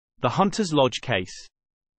The Hunter's Lodge Case.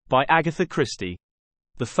 By Agatha Christie.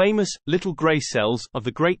 The famous, little grey cells of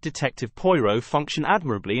the great detective Poirot function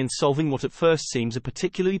admirably in solving what at first seems a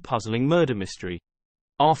particularly puzzling murder mystery.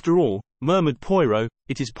 After all, murmured Poirot,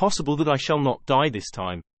 it is possible that I shall not die this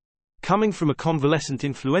time. Coming from a convalescent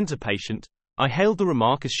influenza patient, I hailed the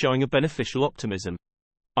remark as showing a beneficial optimism.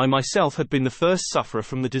 I myself had been the first sufferer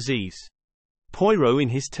from the disease. Poirot in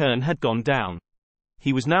his turn had gone down.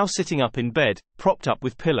 He was now sitting up in bed, propped up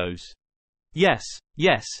with pillows. Yes,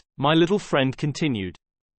 yes, my little friend continued.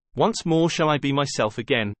 Once more shall I be myself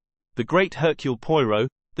again, the great Hercule Poirot,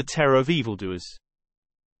 the terror of evildoers.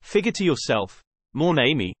 Figure to yourself, mon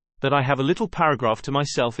ami, that I have a little paragraph to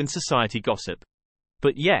myself in society gossip.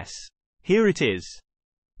 But yes, here it is.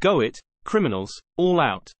 Go it, criminals, all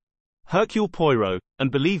out. Hercule Poirot, and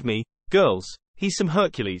believe me, girls, he's some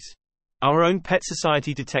Hercules. Our own pet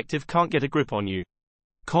society detective can't get a grip on you.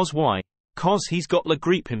 'Cause why? 'Cause he's got la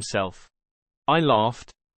grippe himself. I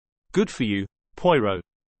laughed. Good for you, Poirot.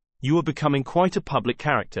 You are becoming quite a public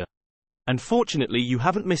character. And fortunately you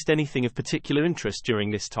haven't missed anything of particular interest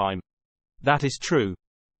during this time. That is true.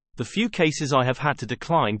 The few cases I have had to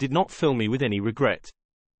decline did not fill me with any regret.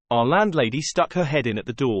 Our landlady stuck her head in at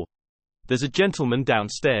the door. There's a gentleman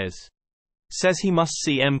downstairs. Says he must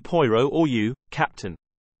see M. Poirot or you, Captain.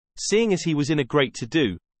 Seeing as he was in a great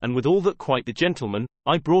to-do, and with all that quite the gentleman,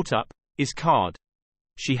 I brought up his card.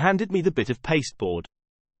 She handed me the bit of pasteboard.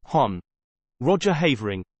 Hon. Roger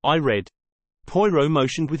Havering, I read. Poirot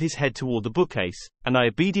motioned with his head toward the bookcase, and I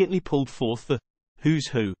obediently pulled forth the Who's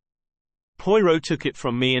Who. Poirot took it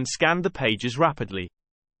from me and scanned the pages rapidly.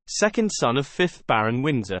 Second son of 5th Baron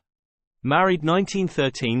Windsor. Married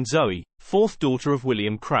 1913 Zoe, 4th daughter of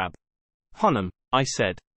William Crabbe. Hunnam, I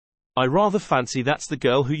said. I rather fancy that's the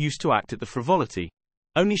girl who used to act at the Frivolity.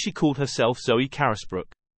 Only she called herself Zoe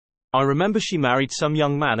Carisbrooke. I remember she married some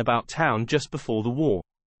young man about town just before the war.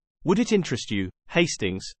 Would it interest you,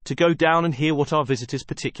 Hastings, to go down and hear what our visitor's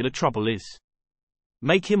particular trouble is?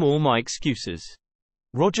 Make him all my excuses.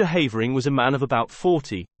 Roger Havering was a man of about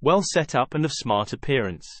 40, well set up and of smart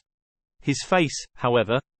appearance. His face,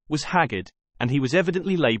 however, was haggard, and he was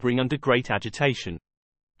evidently laboring under great agitation.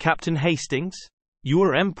 Captain Hastings? You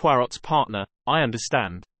are M. Poirot's partner, I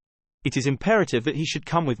understand. It is imperative that he should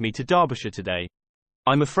come with me to Derbyshire today.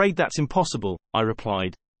 I'm afraid that's impossible, I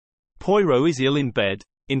replied. Poirot is ill in bed,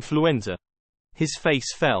 influenza. His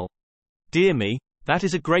face fell. Dear me, that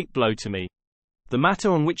is a great blow to me. The matter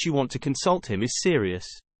on which you want to consult him is serious.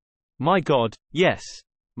 My God, yes.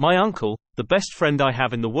 My uncle, the best friend I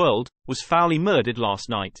have in the world, was foully murdered last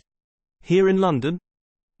night. Here in London?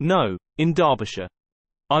 No, in Derbyshire.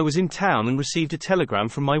 I was in town and received a telegram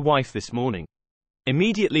from my wife this morning.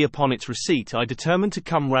 Immediately upon its receipt I determined to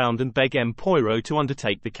come round and beg M. Poirot to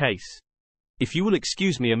undertake the case. If you will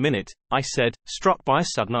excuse me a minute, I said, struck by a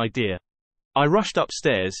sudden idea. I rushed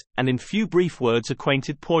upstairs, and in few brief words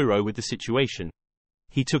acquainted Poirot with the situation.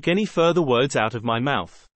 He took any further words out of my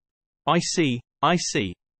mouth. I see, I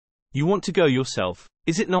see. You want to go yourself,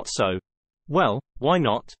 is it not so? Well, why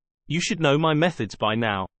not? You should know my methods by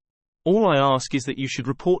now. All I ask is that you should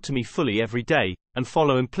report to me fully every day, and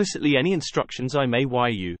follow implicitly any instructions I may wire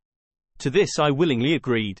you. To this I willingly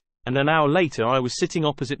agreed, and an hour later I was sitting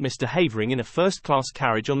opposite Mr. Havering in a first-class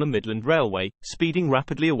carriage on the Midland Railway, speeding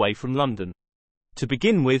rapidly away from London. To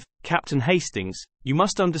begin with, Captain Hastings, you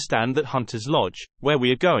must understand that Hunter's Lodge, where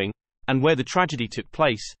we are going, and where the tragedy took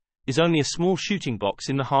place, is only a small shooting box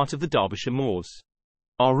in the heart of the Derbyshire moors.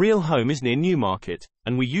 Our real home is near Newmarket,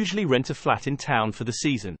 and we usually rent a flat in town for the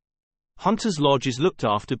season. Hunter's Lodge is looked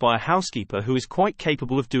after by a housekeeper who is quite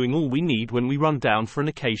capable of doing all we need when we run down for an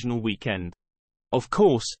occasional weekend. Of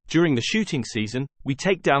course, during the shooting season, we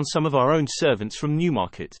take down some of our own servants from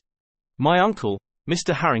Newmarket. My uncle,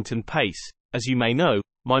 Mr. Harrington Pace, as you may know,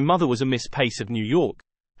 my mother was a Miss Pace of New York,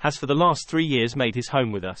 has for the last 3 years made his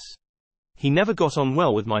home with us. He never got on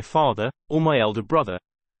well with my father, or my elder brother,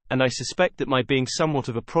 and I suspect that my being somewhat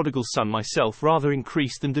of a prodigal son myself rather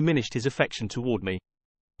increased than diminished his affection toward me.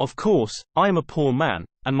 Of course, I am a poor man,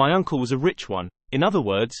 and my uncle was a rich one, in other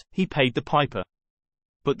words, he paid the piper.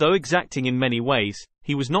 But though exacting in many ways,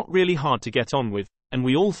 he was not really hard to get on with, and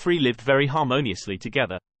we all three lived very harmoniously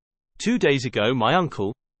together. 2 days ago my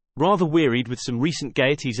uncle, rather wearied with some recent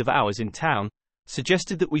gaieties of ours in town,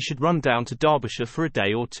 suggested that we should run down to Derbyshire for a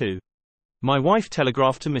day or two. My wife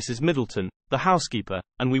telegraphed to Mrs. Middleton, the housekeeper,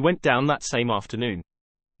 and we went down that same afternoon.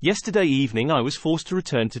 Yesterday evening I was forced to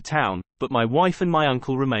return to town, but my wife and my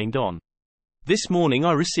uncle remained on. This morning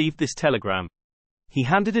I received this telegram. He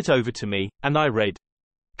handed it over to me, and I read.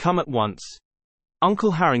 Come at once.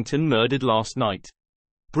 Uncle Harrington murdered last night.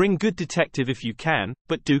 Bring good detective if you can,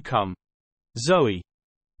 but do come. Zoe.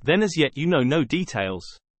 Then as yet you know no details.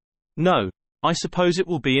 No. I suppose it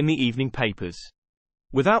will be in the evening papers.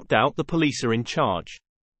 Without doubt the police are in charge.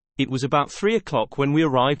 It was about 3 o'clock when we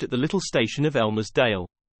arrived at the little station of Elmersdale.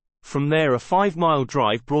 From there a 5-mile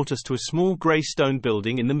drive brought us to a small grey stone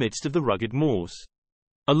building in the midst of the rugged moors.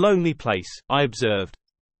 A lonely place, I observed.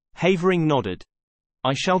 Havering nodded.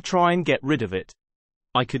 I shall try and get rid of it.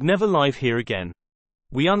 I could never live here again.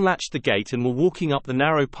 We unlatched the gate and were walking up the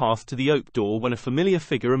narrow path to the oak door when a familiar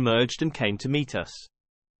figure emerged and came to meet us.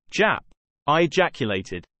 Jap! I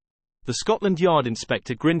ejaculated. The Scotland Yard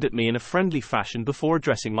inspector grinned at me in a friendly fashion before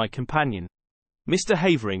addressing my companion. Mr.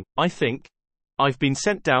 Havering, I think. I've been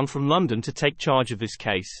sent down from London to take charge of this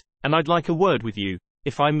case, and I'd like a word with you,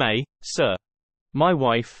 if I may, sir. My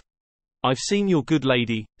wife. I've seen your good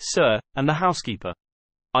lady, sir, and the housekeeper.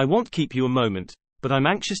 I won't keep you a moment, but I'm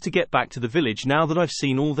anxious to get back to the village now that I've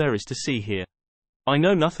seen all there is to see here. I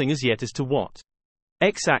know nothing as yet as to what.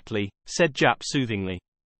 Exactly, said Jap soothingly.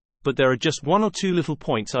 But there are just 1 or 2 little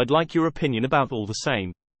points I'd like your opinion about all the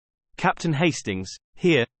same. Captain Hastings,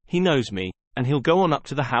 here, he knows me, and he'll go on up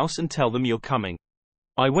to the house and tell them you're coming.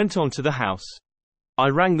 I went on to the house. I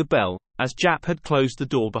rang the bell, as Jap had closed the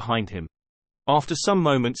door behind him. After some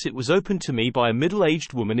moments it was opened to me by a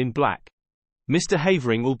middle-aged woman in black. Mr.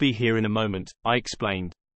 Havering will be here in a moment, I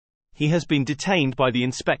explained. He has been detained by the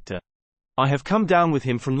inspector. I have come down with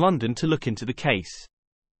him from London to look into the case.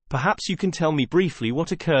 Perhaps you can tell me briefly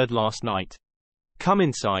what occurred last night. Come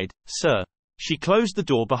inside, sir. She closed the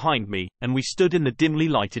door behind me, and we stood in the dimly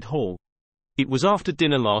lighted hall. It was after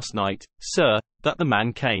dinner last night, sir, that the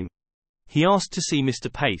man came. He asked to see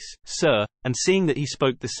Mr. Pace, sir, and seeing that he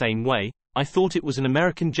spoke the same way, I thought it was an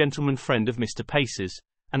American gentleman friend of Mr. Pace's,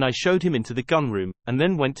 and I showed him into the gun room, and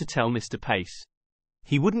then went to tell Mr. Pace.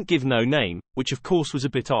 He wouldn't give no name, which of course was a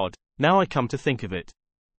bit odd, now I come to think of it.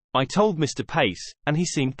 I told Mr. Pace, and he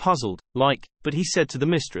seemed puzzled, like, but he said to the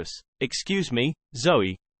mistress, "Excuse me,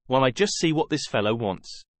 Zoe, while I just see what this fellow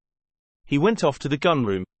wants." He went off to the gun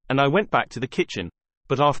room, and I went back to the kitchen,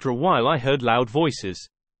 but after a while I heard loud voices,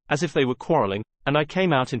 as if they were quarreling, and I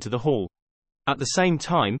came out into the hall. At the same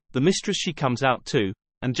time, the mistress she comes out too,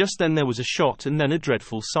 and just then there was a shot and then a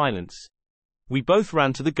dreadful silence. We both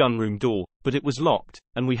ran to the gun room door, but it was locked,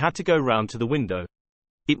 and we had to go round to the window.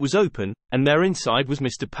 It was open, and there inside was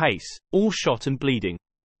Mr. Pace, all shot and bleeding.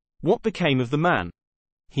 What became of the man?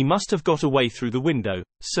 He must have got away through the window,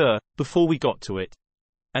 sir, before we got to it.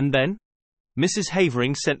 And then? Mrs.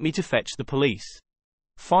 Havering sent me to fetch the police.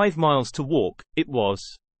 5 miles to walk, it was.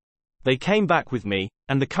 They came back with me,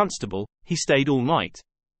 and the constable, he stayed all night.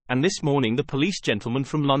 And this morning the police gentleman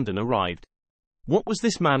from London arrived. What was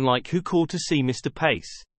this man like who called to see Mr.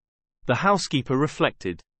 Pace? The housekeeper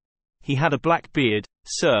reflected. He had a black beard,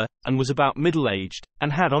 sir, and was about middle-aged,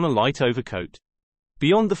 and had on a light overcoat.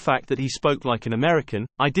 Beyond the fact that he spoke like an American,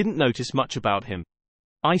 I didn't notice much about him.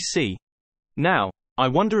 I see. Now, I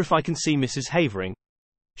wonder if I can see Mrs. Havering.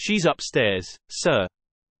 She's upstairs, sir.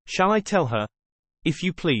 Shall I tell her? If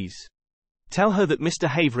you please. Tell her that Mr.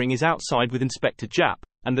 Havering is outside with Inspector Jap,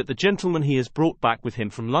 and that the gentleman he has brought back with him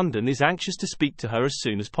from London is anxious to speak to her as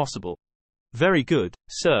soon as possible. Very good,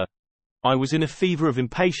 sir. I was in a fever of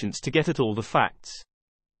impatience to get at all the facts.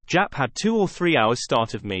 Jap had 2 or 3 hours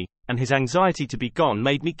start of me, and his anxiety to be gone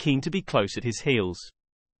made me keen to be close at his heels.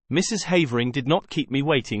 Mrs. Havering did not keep me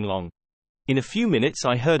waiting long. In a few minutes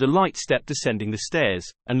I heard a light step descending the stairs,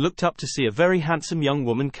 and looked up to see a very handsome young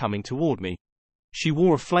woman coming toward me. She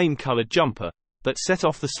wore a flame-colored jumper, that set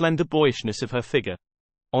off the slender boyishness of her figure.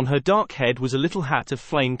 On her dark head was a little hat of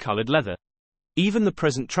flame-colored leather. Even the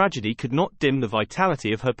present tragedy could not dim the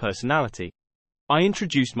vitality of her personality. I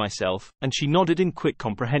introduced myself, and she nodded in quick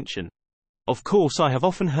comprehension. Of course I have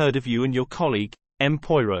often heard of you and your colleague, M.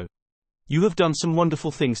 Poirot. You have done some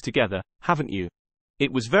wonderful things together, haven't you?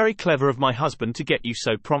 It was very clever of my husband to get you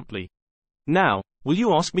so promptly. Now, will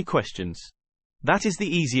you ask me questions? That is the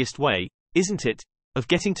easiest way, isn't it, of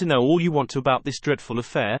getting to know all you want to about this dreadful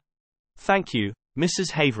affair? Thank you,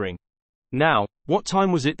 Mrs. Havering. Now, what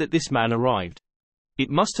time was it that this man arrived? It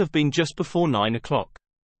must have been just before 9 o'clock.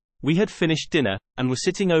 We had finished dinner, and were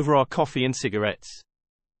sitting over our coffee and cigarettes.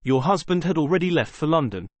 Your husband had already left for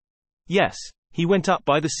London? Yes, he went up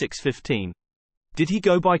by the 6:15. Did he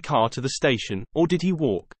go by car to the station, or did he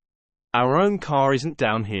walk? Our own car isn't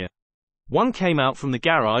down here. One came out from the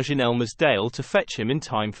garage in Elmersdale to fetch him in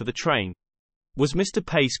time for the train. Was Mr.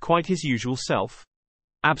 Pace quite his usual self?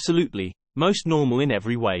 Absolutely, most normal in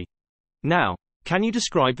every way. Now, can you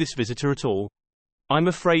describe this visitor at all? I'm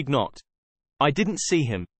afraid not. I didn't see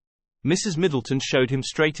him. Mrs. Middleton showed him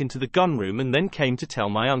straight into the gun room and then came to tell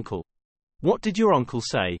my uncle. What did your uncle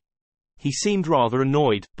say? He seemed rather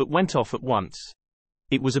annoyed, but went off at once.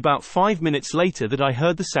 It was about 5 minutes later that I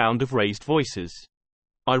heard the sound of raised voices.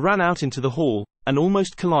 I ran out into the hall, and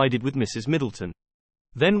almost collided with Mrs. Middleton.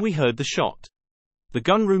 Then we heard the shot. The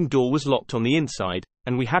gunroom door was locked on the inside,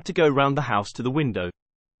 and we had to go round the house to the window.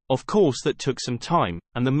 Of course that took some time,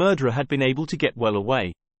 and the murderer had been able to get well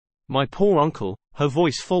away. My poor uncle, her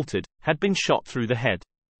voice faltered, had been shot through the head.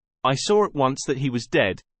 I saw at once that he was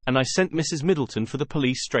dead, and I sent Mrs. Middleton for the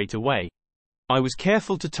police straight away. I was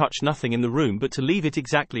careful to touch nothing in the room but to leave it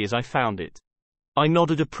exactly as I found it. I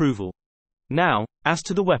nodded approval. Now, as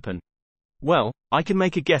to the weapon. Well, I can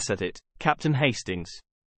make a guess at it, Captain Hastings.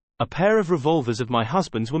 A pair of revolvers of my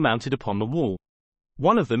husband's were mounted upon the wall.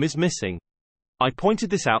 One of them is missing. I pointed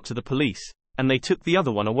this out to the police, and they took the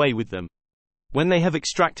other one away with them. When they have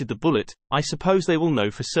extracted the bullet, I suppose they will know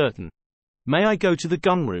for certain. May I go to the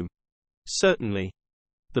gun room? Certainly.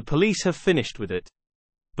 The police have finished with it.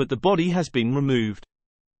 But the body has been removed.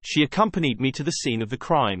 She accompanied me to the scene of the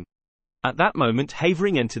crime. At that moment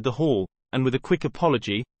Havering entered the hall, and with a quick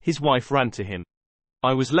apology, his wife ran to him.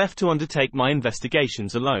 I was left to undertake my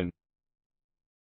investigations alone.